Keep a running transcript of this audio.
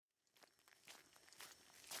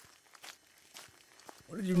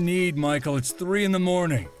What did you need, Michael? It's 3 in the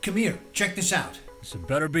morning. Come here, check this out. This had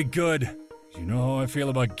better be good. You know how I feel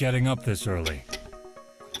about getting up this early.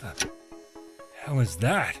 What the hell is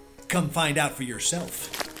that? Come find out for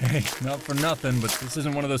yourself. Hey, not for nothing, but this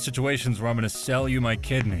isn't one of those situations where I'm gonna sell you my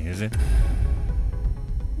kidney, is it?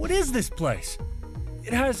 What is this place?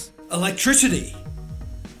 It has... Electricity!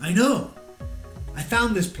 I know. I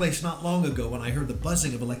found this place not long ago when I heard the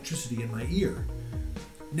buzzing of electricity in my ear.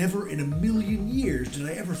 Never in a million years did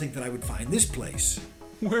I ever think that I would find this place.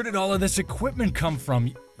 Where did all of this equipment come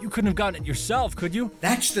from? You couldn't have gotten it yourself, could you?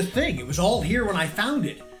 That's the thing. It was all here when I found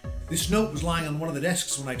it. This note was lying on one of the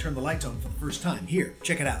desks when I turned the lights on for the first time. Here,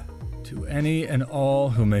 check it out. To any and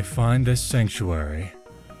all who may find this sanctuary.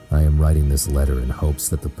 I am writing this letter in hopes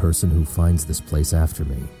that the person who finds this place after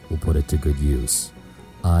me will put it to good use.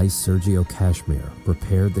 I, Sergio Kashmir,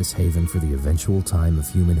 prepared this haven for the eventual time of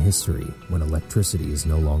human history when electricity is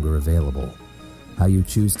no longer available. How you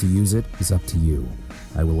choose to use it is up to you.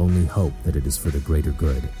 I will only hope that it is for the greater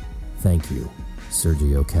good. Thank you,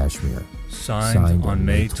 Sergio Kashmir. Signed on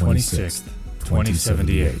May 26th,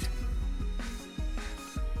 2078.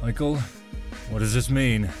 Michael, what does this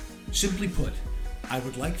mean? Simply put, I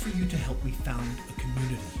would like for you to help me found a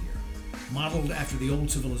community here, modeled after the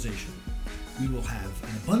old civilization. We will have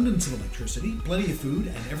an abundance of electricity, plenty of food,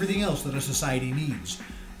 and everything else that a society needs.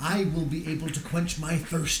 I will be able to quench my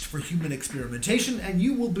thirst for human experimentation, and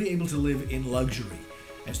you will be able to live in luxury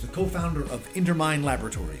as the co-founder of Intermind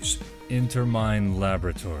Laboratories. Intermind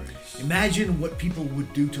Laboratories. Imagine what people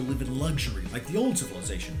would do to live in luxury like the old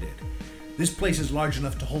civilization did. This place is large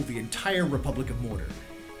enough to hold the entire Republic of Mordor.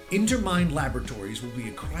 Intermind Laboratories will be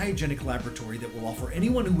a cryogenic laboratory that will offer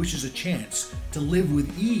anyone who wishes a chance to live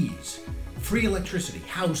with ease, free electricity,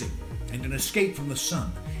 housing, and an escape from the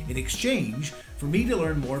sun, in exchange for me to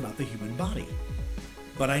learn more about the human body.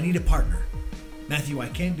 But I need a partner. Matthew, I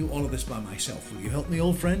can't do all of this by myself. Will you help me,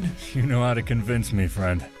 old friend? You know how to convince me,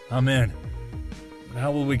 friend. I'm in. But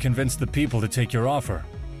how will we convince the people to take your offer?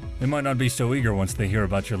 They might not be so eager once they hear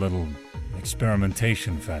about your little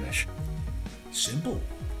experimentation fetish. Simple.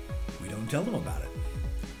 We don't tell them about it.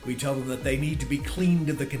 We tell them that they need to be cleaned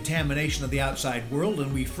of the contamination of the outside world,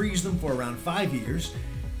 and we freeze them for around 5 years.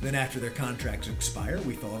 Then after their contracts expire,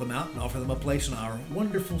 we thaw them out and offer them a place in our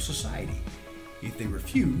wonderful society. If they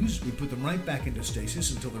refuse, we put them right back into stasis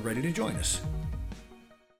until they're ready to join us.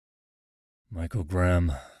 Michael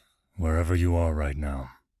Graham, wherever you are right now,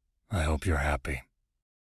 I hope you're happy.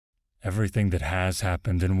 Everything that has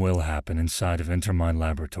happened and will happen inside of Intermind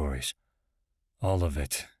Laboratories, all of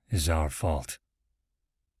it is our fault.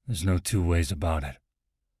 There's no two ways about it.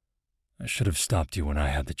 I should have stopped you when I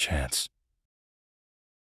had the chance.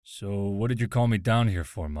 So, what did you call me down here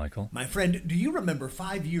for, Michael? My friend, do you remember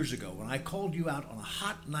 5 years ago when I called you out on a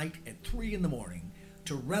hot night at 3 in the morning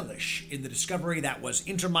to relish in the discovery that was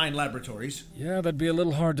Intermind Laboratories? Yeah, that'd be a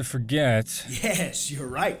little hard to forget. Yes, you're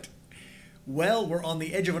right. Well, we're on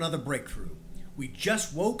the edge of another breakthrough. We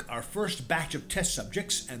just woke our first batch of test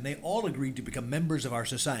subjects, and they all agreed to become members of our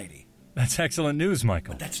society. That's excellent news,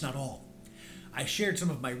 Michael. But that's not all. I shared some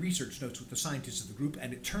of my research notes with the scientists of the group,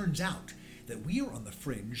 and it turns out that we are on the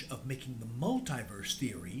fringe of making the multiverse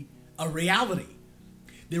theory a reality.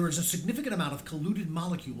 There is a significant amount of colluded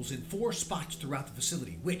molecules in 4 spots throughout the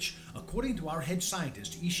facility, which, according to our head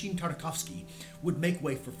scientist, Ishin Tartakovsky, would make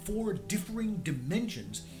way for 4 differing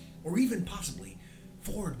dimensions, or even possibly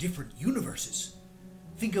 4 different universes.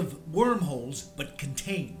 Think of wormholes, but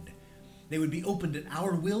contained. They would be opened at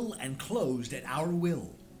our will and closed at our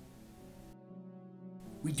will.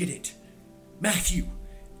 We did it. Matthew,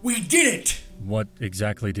 we did it! What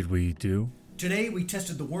exactly did we do? Today we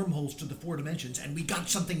tested the wormholes to the 4 dimensions and we got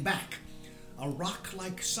something back. A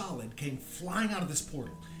rock-like solid came flying out of this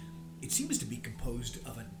portal. It seems to be composed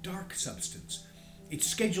of a dark substance. It's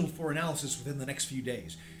scheduled for analysis within the next few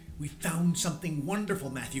days. We found something wonderful,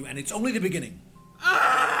 Matthew, and it's only the beginning.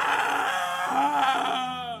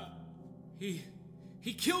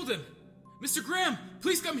 He killed him! Mr. Graham,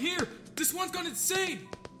 please come here! This one's gone insane!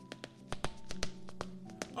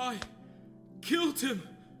 I killed him,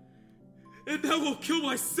 and now I'll kill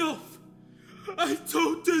myself! I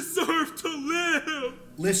don't deserve to live!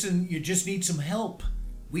 Listen, you just need some help.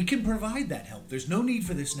 We can provide that help. There's no need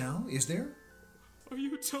for this now, is there? Are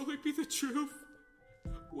you telling me the truth?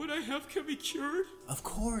 What I have can be cured? Of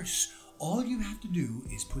course. All you have to do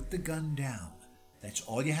is put the gun down. That's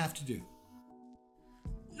all you have to do.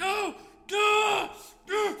 No!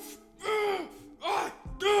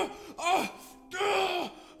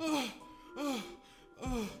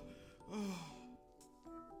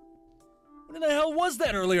 What in the hell was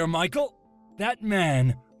that earlier, Michael? That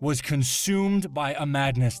man was consumed by a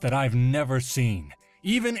madness that I've never seen,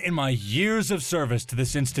 even in my years of service to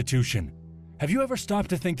this institution. Have you ever stopped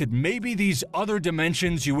to think that maybe these other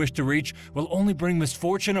dimensions you wish to reach will only bring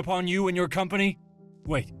misfortune upon you and your company?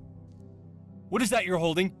 Wait. What is that you're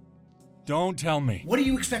holding? Don't tell me. What do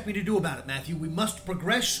you expect me to do about it, Matthew? We must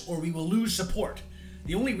progress or we will lose support.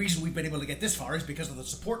 The only reason we've been able to get this far is because of the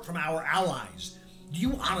support from our allies. Do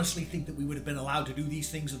you honestly think that we would have been allowed to do these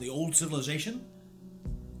things in the old civilization?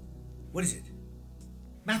 What is it?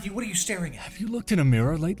 Matthew, what are you staring at? Have you looked in a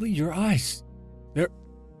mirror lately? Your eyes, they're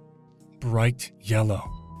bright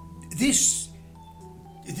yellow. This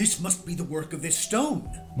must be the work of this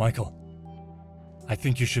stone. Michael, I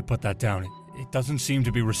think you should put that down. It doesn't seem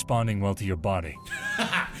to be responding well to your body.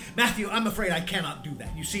 Matthew, I'm afraid I cannot do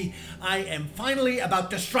that. You see, I am finally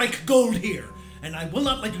about to strike gold here, and I will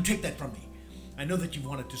not let you take that from me. I know that you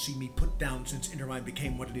wanted to see me put down since Intermind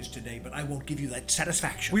became what it is today, but I won't give you that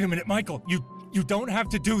satisfaction. Wait a minute, Michael. You don't have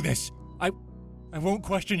to do this. I won't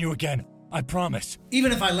question you again. I promise.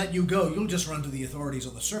 Even if I let you go, you'll just run to the authorities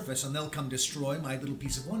on the surface and they'll come destroy my little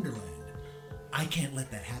piece of Wonderland. I can't let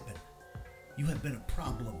that happen. You have been a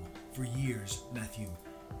problem for years, Matthew,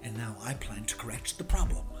 and now I plan to correct the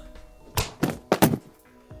problem.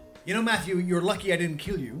 You know, Matthew, you're lucky I didn't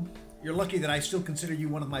kill you. You're lucky that I still consider you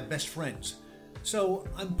one of my best friends. So,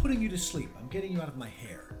 I'm putting you to sleep. I'm getting you out of my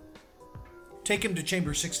hair. Take him to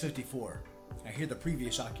chamber 654. I hear the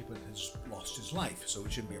previous occupant has lost his life, so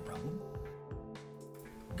it shouldn't be a problem.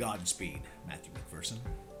 Godspeed, Matthew McPherson.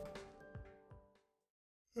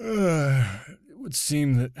 It would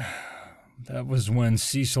seem that was when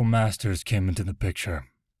Cecil Masters came into the picture.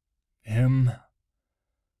 Him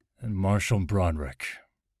and Marshall Broderick.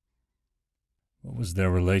 What was their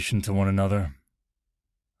relation to one another?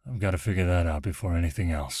 I've got to figure that out before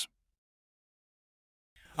anything else.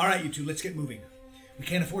 All right, you two, let's get moving. We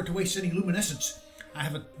can't afford to waste any luminescence. I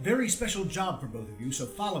have a very special job for both of you, so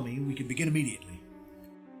follow me and we can begin immediately.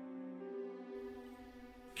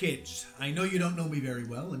 Kids, I know you don't know me very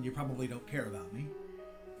well and you probably don't care about me.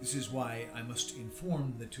 This is why I must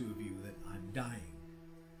inform the two of you that I'm dying.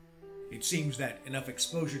 It seems that enough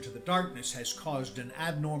exposure to the darkness has caused an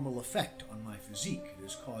abnormal effect on my physique. It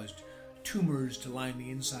has caused tumors to line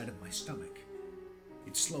the inside of my stomach.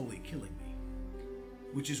 It's slowly killing me.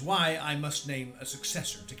 Which is why I must name a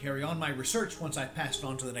successor to carry on my research once I've passed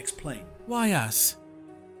on to the next plane. Why us?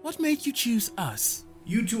 What made you choose us?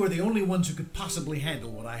 You two are the only ones who could possibly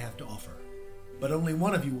handle what I have to offer. But only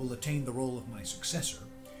one of you will attain the role of my successor.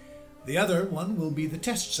 The other one will be the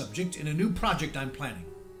test subject in a new project I'm planning.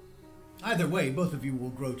 Either way, both of you will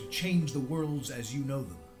grow to change the worlds as you know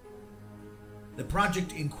them. The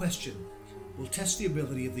project in question will test the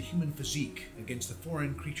ability of the human physique against the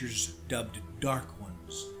foreign creatures dubbed Dark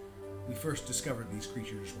Ones. We first discovered these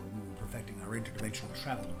creatures when we were perfecting our interdimensional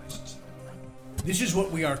travel devices. This is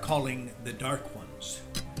what we are calling the Dark Ones.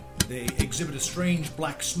 They exhibit a strange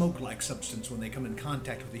black smoke-like substance when they come in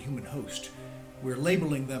contact with a human host. We're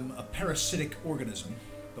labeling them a parasitic organism,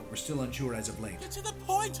 but we're still unsure as of late. Get to the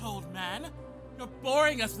point, old man! You're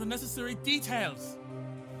boring us with unnecessary details!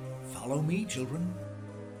 Follow me, children.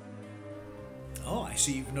 Oh, I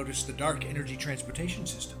see you've noticed the dark energy transportation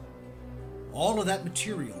system. All of that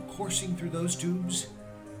material coursing through those tubes,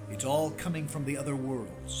 it's all coming from the other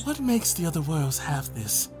worlds. What makes the other worlds have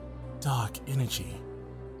this dark energy,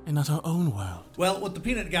 and not our own world? Well, what the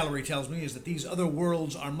Peanut Gallery tells me is that these other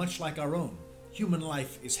worlds are much like our own. Human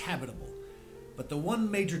life is habitable. But the one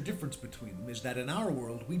major difference between them is that in our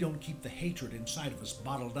world, we don't keep the hatred inside of us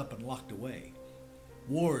bottled up and locked away.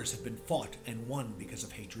 Wars have been fought and won because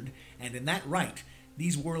of hatred, and in that right,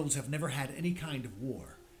 these worlds have never had any kind of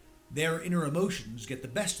war. Their inner emotions get the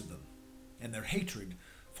best of them, and their hatred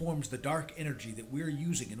forms the dark energy that we're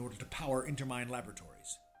using in order to power Intermind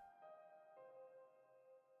Laboratories.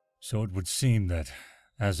 So it would seem that,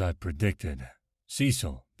 as I predicted,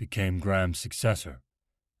 Cecil became Graham's successor,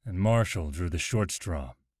 and Marshall drew the short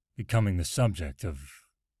straw, becoming the subject of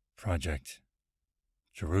Project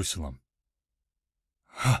Jerusalem.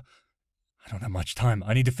 I don't have much time.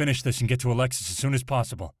 I need to finish this and get to Alexis as soon as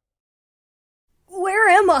possible. Where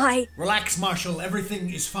am I? Relax, Marshall. Everything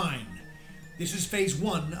is fine. This is Phase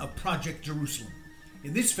 1 of Project Jerusalem.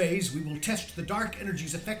 In this phase, we will test the dark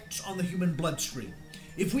energy's effects on the human bloodstream.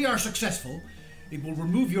 If we are successful, it will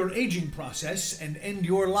remove your aging process and end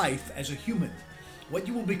your life as a human. What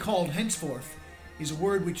you will be called henceforth is a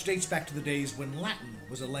word which dates back to the days when Latin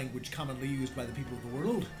was a language commonly used by the people of the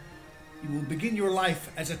world. You will begin your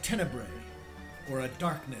life as a tenebrae, or a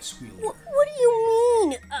darkness wielder. What do you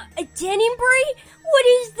mean? A tenebrae? What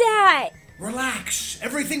is that? Relax.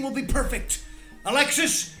 Everything will be perfect.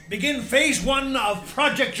 Alexis, begin phase 1 of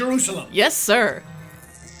Project Jerusalem. Yes, sir.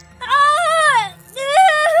 Ah!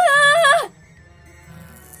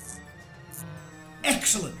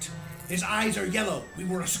 Excellent. His eyes are yellow. We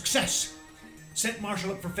were a success. Set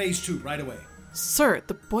Marshall up for phase 2 right away. Sir,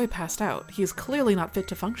 the boy passed out. He is clearly not fit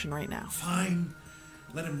to function right now. Fine.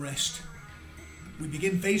 Let him rest. We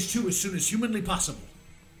begin phase 2 as soon as humanly possible.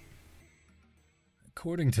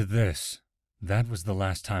 According to this, that was the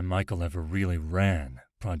last time Michael ever really ran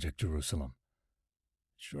Project Jerusalem.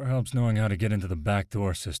 Sure helps knowing how to get into the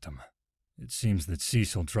backdoor system. It seems that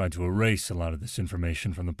Cecil tried to erase a lot of this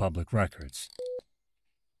information from the public records.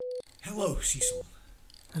 Hello, Cecil.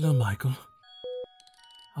 Hello, Michael.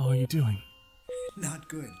 How are you doing? Not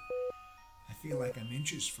good. I feel like I'm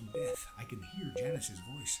inches from death. I can hear Janice's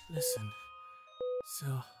voice. Listen,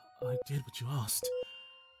 so I did what you asked,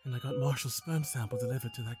 and I got Marshall's sperm sample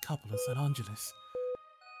delivered to that couple in St. Angeles.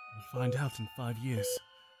 We'll find out in 5 years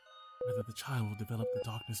whether the child will develop the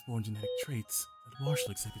darkness-born genetic traits that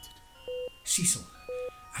Marshall exhibited. Cecil,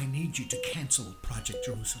 I need you to cancel Project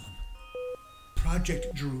Jerusalem.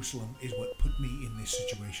 Project Jerusalem is what put me in this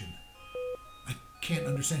situation. I can't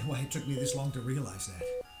understand why it took me this long to realize that.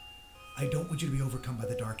 I don't want you to be overcome by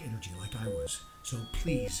the dark energy like I was. So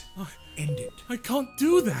please, end it. I can't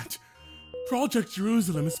do that! Project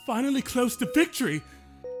Jerusalem is finally close to victory,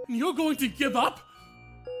 and you're going to give up?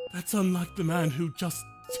 That's unlike the man who just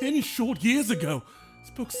 10 short years ago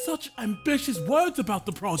spoke such ambitious words about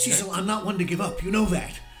the project. Cecil, I'm not one to give up, you know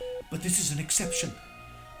that. But this is an exception.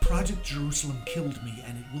 Project Jerusalem killed me,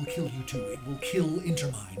 and it will kill you too. It will kill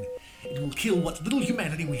Intermine. It will kill what little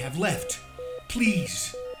humanity we have left.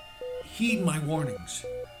 Please, heed my warnings.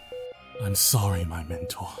 I'm sorry, my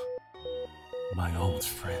mentor. My old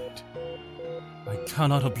friend. I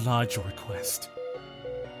cannot oblige your request.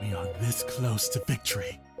 We are this close to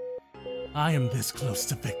victory. I am this close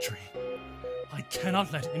to victory. I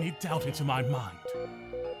cannot let any doubt into my mind.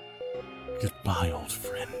 Goodbye, old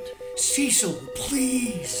friend. Cecil,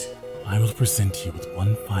 please. I will present you with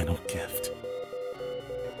one final gift.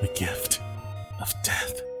 The gift of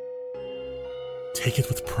death. Take it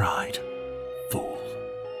with pride, fool.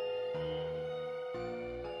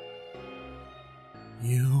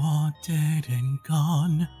 You are dead and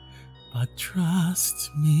gone, but trust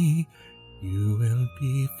me, you will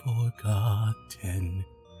be forgotten,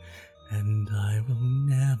 and I will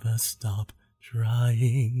never stop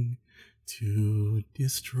trying to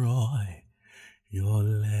destroy your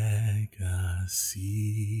legacy.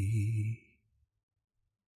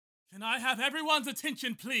 Can I have everyone's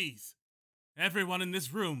attention, please? Everyone in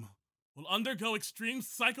this room will undergo extreme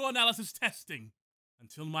psychoanalysis testing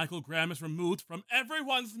until Michael Graham is removed from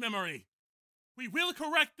everyone's memory. We will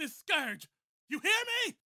correct this scourge. You hear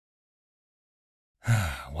me?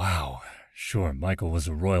 Wow. Sure, Michael was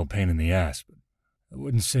a royal pain in the ass, but I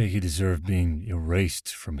wouldn't say he deserved being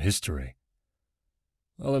erased from history.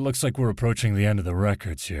 Well, it looks like we're approaching the end of the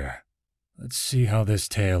records here. Let's see how this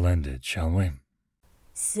tale ended, shall we?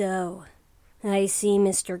 So, I see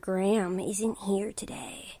Mr. Graham isn't here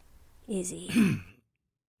today, is he?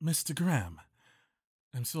 Mr. Graham.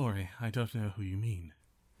 I'm sorry, I don't know who you mean.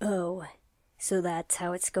 Oh, so that's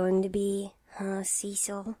how it's going to be, huh,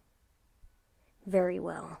 Cecil? Very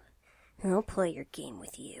well. I'll play your game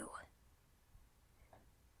with you.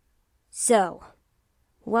 So,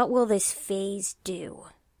 what will this phase do?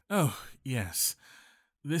 Oh, yes.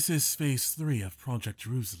 This is phase 3 of Project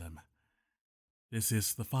Jerusalem. This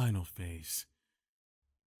is the final phase.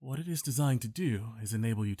 What it is designed to do is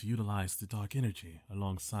enable you to utilize the dark energy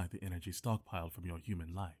alongside the energy stockpiled from your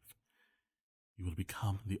human life. You will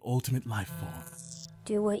become the ultimate life form.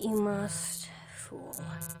 Do what you must, fool.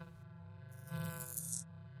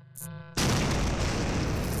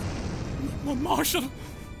 Marshall!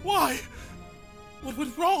 Why? What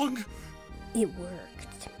went wrong? It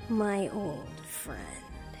worked, my old friend.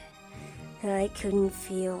 I couldn't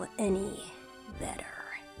feel any better.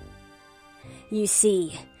 You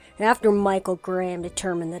see, after Michael Graham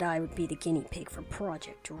determined that I would be the guinea pig for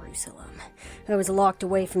Project Jerusalem, I was locked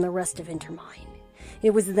away from the rest of Intermine.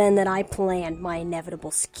 It was then that I planned my inevitable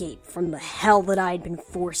escape from the hell that I had been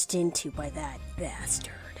forced into by that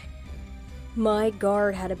bastard. My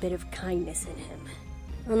guard had a bit of kindness in him,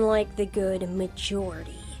 unlike the good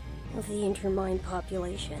majority of the Intermine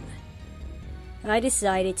population. I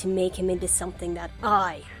decided to make him into something that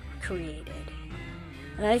I created.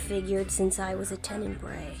 I figured since I was a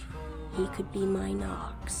Tenenbrae, he could be my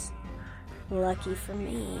Nox. Lucky for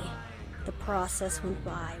me, the process went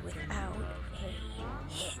by without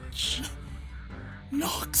a hitch.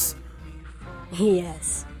 Nox!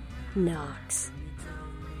 Yes, Nox.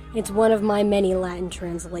 It's one of my many Latin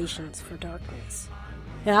translations for darkness.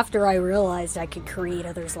 After I realized I could create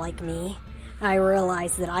others like me, I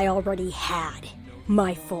realized that I already had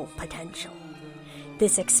my full potential.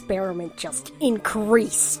 This experiment just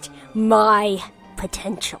increased my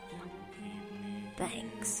potential.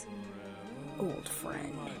 Thanks, old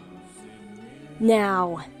friend.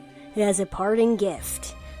 Now, as a parting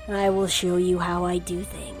gift, I will show you how I do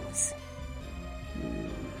things.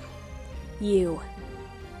 You,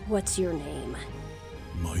 what's your name?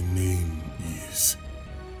 My name is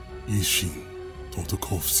Ishin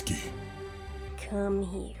Totokovsky. Come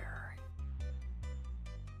here.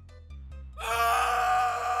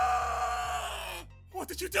 What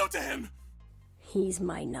did you do to him? He's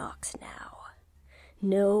my Nox now.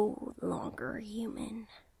 No longer human.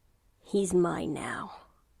 He's mine now.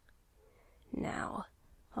 Now,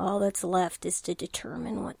 all that's left is to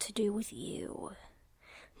determine what to do with you,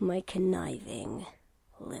 my conniving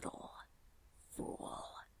little fool.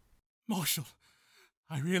 Marshall,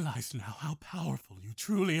 I realize now how powerful you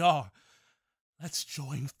truly are. Let's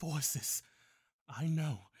join forces. I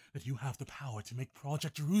know that you have the power to make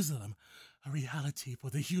Project Jerusalem a reality for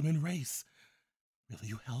the human race. Will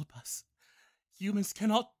you help us? Humans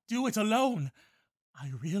cannot do it alone. I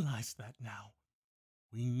realize that now.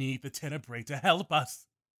 We need the Tenebrae to help us.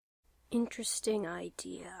 Interesting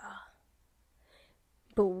idea.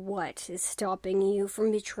 But what is stopping you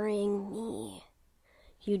from betraying me?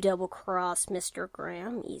 You double-crossed Mr.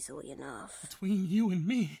 Graham easily enough. Between you and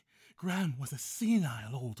me, Graham was a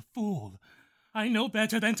senile old fool. I know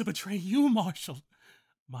better than to betray you, Marshall.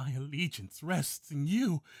 My allegiance rests in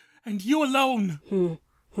you, and you alone.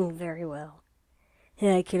 Very well.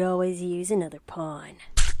 I could always use another pawn.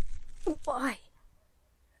 Why?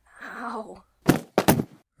 How?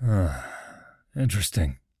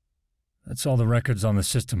 Interesting. That's all the records on the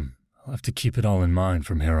system. I'll have to keep it all in mind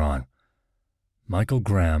from here on. Michael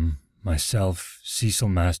Graham, myself, Cecil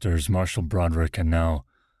Masters, Marshall Broderick, and now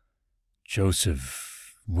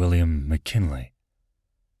Joseph William McKinley.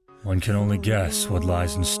 One can only guess what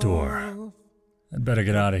lies in store. I'd better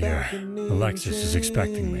get out of here. Alexis is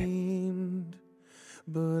expecting me.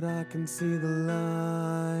 But I can see the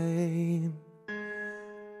line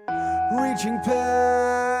reaching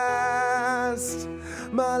past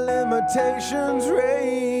my limitations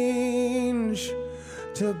range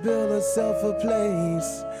to build myself a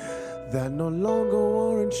place that no longer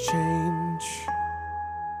warrants change.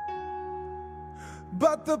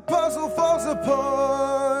 But the puzzle falls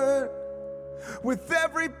apart with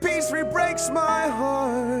every piece re-breaks my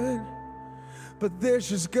heart. But there's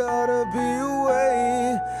just gotta be a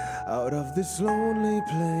way out of this lonely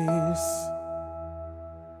place.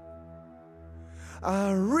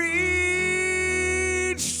 I reach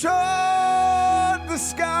toward the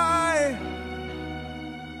sky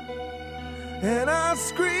and I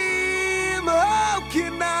scream, how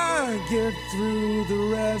can I get through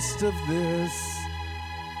the rest of this?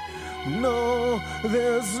 No,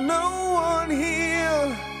 there's no one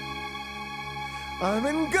here. I'm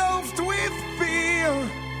engulfed with fear,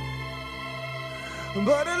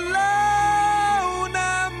 but alone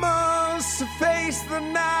I must face the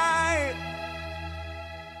night.